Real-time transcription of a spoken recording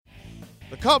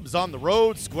The Cubs on the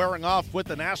road, squaring off with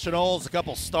the Nationals. A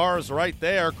couple stars right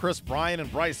there. Chris Bryant and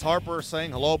Bryce Harper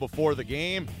saying hello before the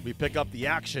game. We pick up the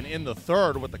action in the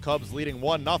third with the Cubs leading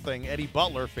 1-0. Eddie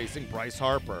Butler facing Bryce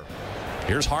Harper.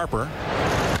 Here's Harper.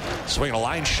 Swinging a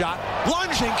line shot.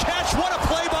 Lunging catch. What a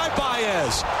play by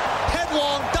Baez.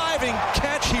 Headlong diving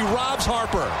catch. He robs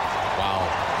Harper.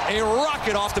 Wow. A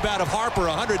rocket off the bat of Harper.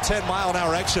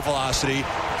 110-mile-an-hour exit velocity.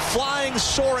 Flying,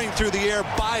 soaring through the air.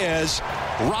 Baez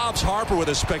robs Harper with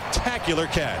a spectacular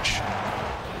catch.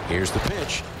 Here's the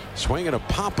pitch. Swinging a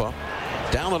pop-up.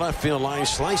 Down the left field line,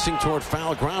 slicing toward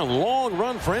foul ground. Long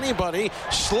run for anybody.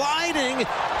 Sliding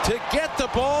to get the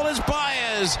ball is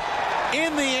Baez.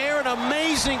 In the air, an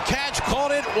amazing catch.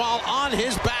 Caught it while on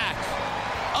his back.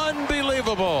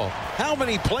 Unbelievable. How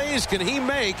many plays can he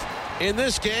make in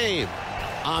this game?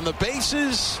 On the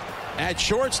bases, at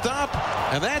shortstop,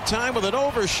 and that time with an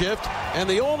overshift, and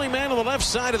the only man on the left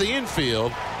side of the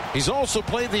infield. He's also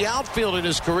played the outfield in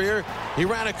his career. He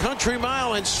ran a country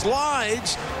mile and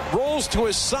slides, rolls to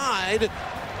his side,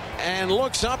 and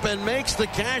looks up and makes the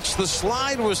catch. The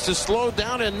slide was to slow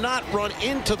down and not run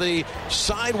into the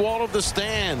side wall of the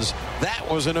stands. That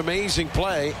was an amazing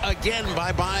play, again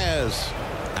by Baez.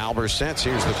 Albert sets.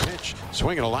 Here's the pitch.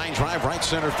 Swinging a line drive right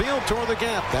center field toward the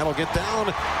gap. That'll get down,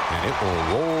 and it will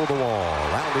roll the wall.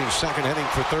 Rounding second, heading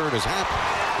for third is Happ.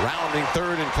 Rounding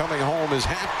third and coming home is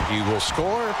Happ. He will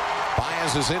score.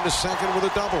 Baez is into second with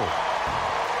a double.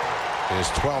 His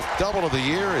 12th double of the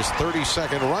year, his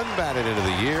 32nd run batted into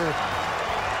the year.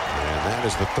 And that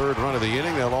is the third run of the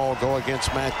inning. They'll all go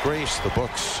against Matt Grace. The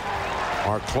books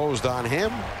are closed on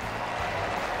him.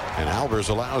 And Albers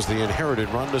allows the inherited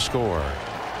run to score.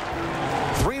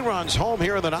 3 runs home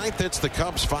here in the ninth. It's the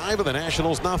Cubs 5 and the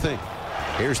Nationals nothing.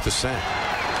 Here's the set.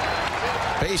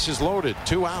 Bases loaded,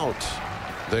 2 out.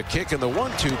 The kick and the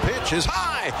 1-2 pitch is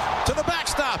high to the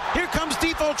backstop. Here comes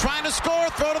Defoe trying to score.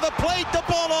 Throw to the plate. The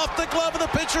ball off the glove of the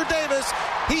pitcher Davis.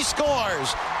 He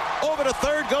scores. Over to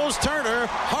third goes Turner.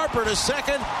 Harper to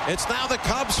second. It's now the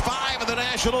Cubs 5 and the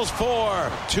Nationals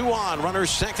 4. 2 on.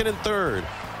 Runners second and third.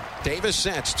 Davis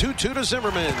sets 2-2 to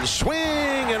Zimmerman. Swing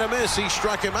and a miss. He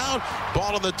struck him out.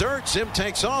 Ball in the dirt. Zim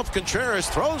takes off. Contreras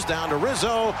throws down to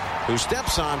Rizzo, who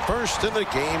steps on first, and the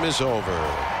game is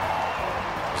over.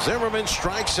 Zimmerman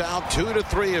strikes out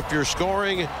 2-3 if you're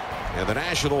scoring. And the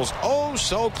Nationals oh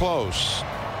so close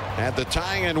at the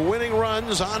tying and winning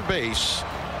runs on base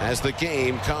as the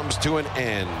game comes to an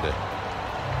end.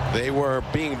 They were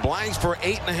being blanked for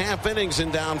 8.5 innings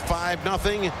and down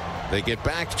 5-0. They get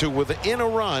back to within a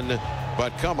run,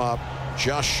 but come up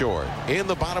just short. In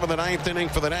the bottom of the ninth inning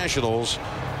for the Nationals,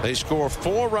 they score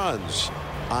 4 runs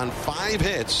on 5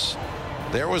 hits.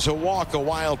 There was a walk, a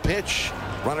wild pitch.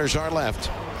 Runners are left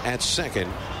at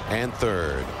second and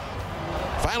third.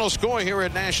 Final score here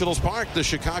at Nationals Park, the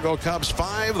Chicago Cubs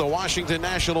 5, the Washington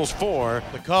Nationals 4.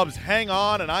 The Cubs hang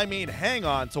on, and I mean hang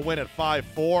on, to win at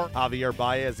 5-4. Javier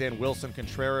Baez and Wilson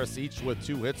Contreras each with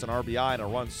 2 hits, an RBI, and a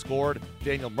run scored.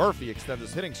 Daniel Murphy extends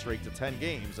his hitting streak to 10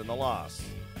 games in the loss.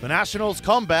 The Nationals'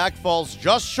 comeback falls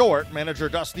just short. Manager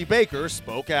Dusty Baker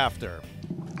spoke after.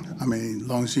 I mean, as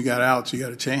long as you got outs, you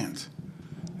got a chance.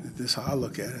 That's how I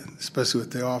look at it, especially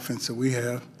with the offense that we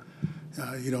have.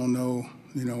 You don't know,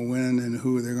 when and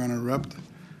who they're going to erupt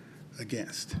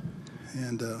against.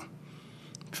 And the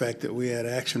fact that we had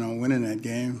action on winning that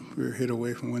game, we were hit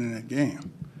away from winning that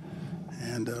game.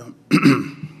 And,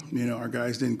 our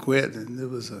guys didn't quit, and it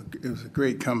was a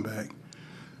great comeback.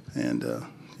 And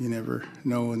you never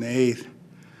know in the 8th,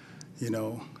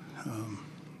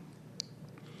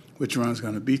 which run's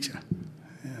going to beat you.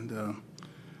 And,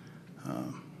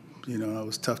 that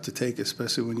was tough to take,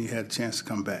 especially when you had a chance to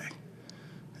come back.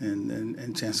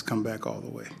 And chance to come back all the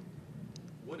way.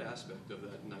 What aspect of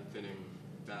that ninth inning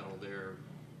battle there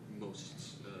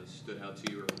most stood out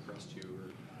to you or impressed you?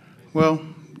 Well,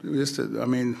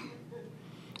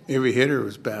 every hitter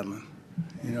was battling.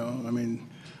 We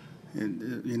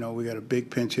got a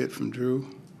big pinch hit from Drew.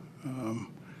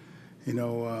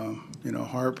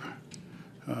 Harp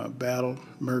battled.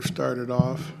 Murph started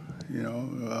off.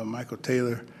 Michael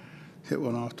Taylor hit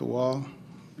one off the wall.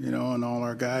 And all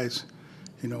our guys.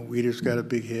 Weeder's got a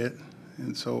big hit,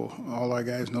 and so all our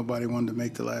guys, nobody wanted to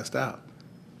make the last out.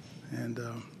 And,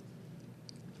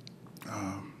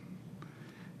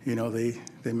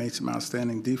 they made some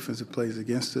outstanding defensive plays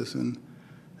against us, and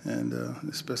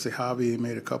especially Javi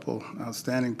made a couple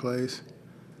outstanding plays.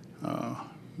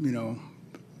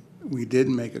 We did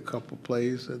make a couple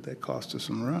plays that cost us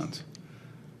some runs.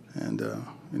 And,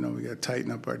 we got to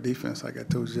tighten up our defense, like I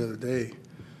told you the other day,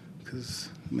 because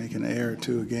making an error or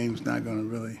two a game's not going to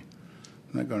really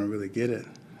get it.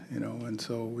 and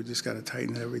so we just got to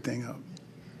tighten everything up.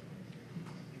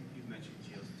 You mentioned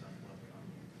Gio's a tough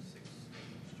look, 6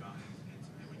 strong against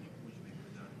him. What did you make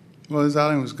of that? Well, his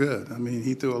outing was good. I mean,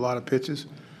 he threw a lot of pitches,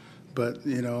 but,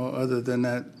 other than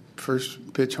that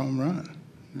first pitch home run,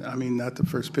 I mean, not the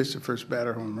first pitch, the first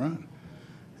batter home run.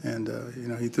 And,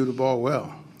 he threw the ball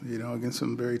well, against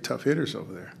some very tough hitters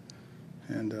over there.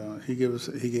 And he gave us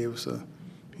a,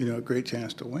 a great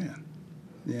chance to win.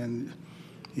 And,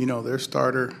 their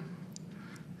starter,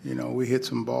 we hit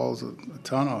some balls a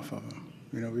ton off of them.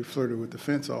 We flirted with the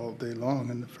fence all day long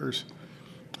in the first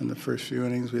few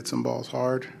innings. We hit some balls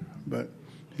hard, but,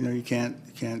 you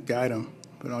can't guide them.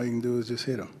 But all you can do is just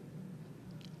hit them.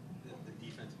 The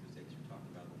defensive mistakes you're talking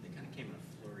about, they kind of came in a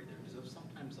flurry there. Does those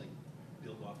sometimes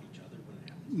build off each other when it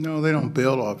happens? No, they don't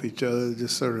build off each other.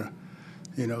 Just sort of,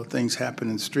 things happen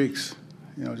in streaks.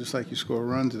 Just like you score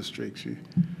runs in streaks.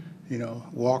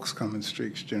 Walks come in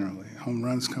streaks generally. Home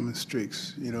runs come in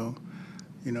streaks.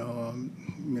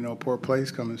 Poor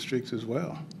plays come in streaks as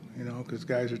well. Because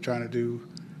guys are trying to do,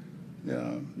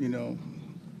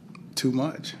 too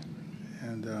much,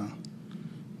 and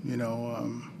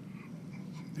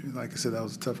like I said, that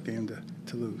was a tough game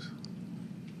to lose.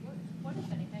 What,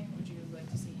 if anything, would you like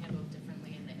to see handled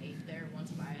differently in the 8th there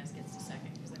once Baez gets to second?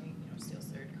 Because then he steals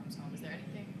third, comes home. Is there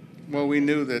anything? Well, we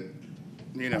knew that,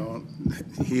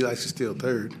 he likes to steal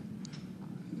third,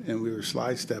 and we were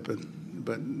slide stepping,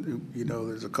 but,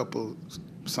 there's a couple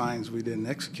signs we didn't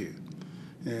execute,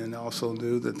 and also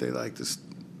knew that they like to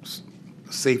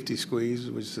safety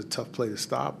squeeze, which is a tough play to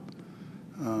stop.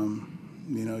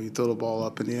 You throw the ball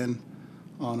up and in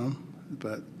on them,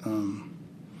 but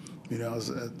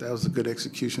that was a good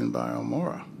execution by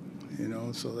Almora.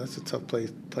 So that's a tough play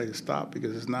to stop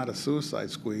because it's not a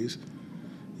suicide squeeze.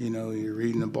 You're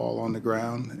reading the ball on the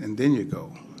ground and then you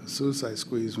go. A suicide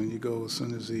squeeze when you go as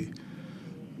soon as he,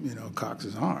 cocks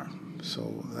his arm.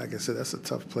 So, like I said, that's a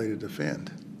tough play to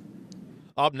defend.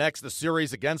 Up next, the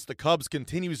series against the Cubs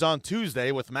continues on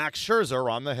Tuesday with Max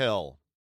Scherzer on the hill.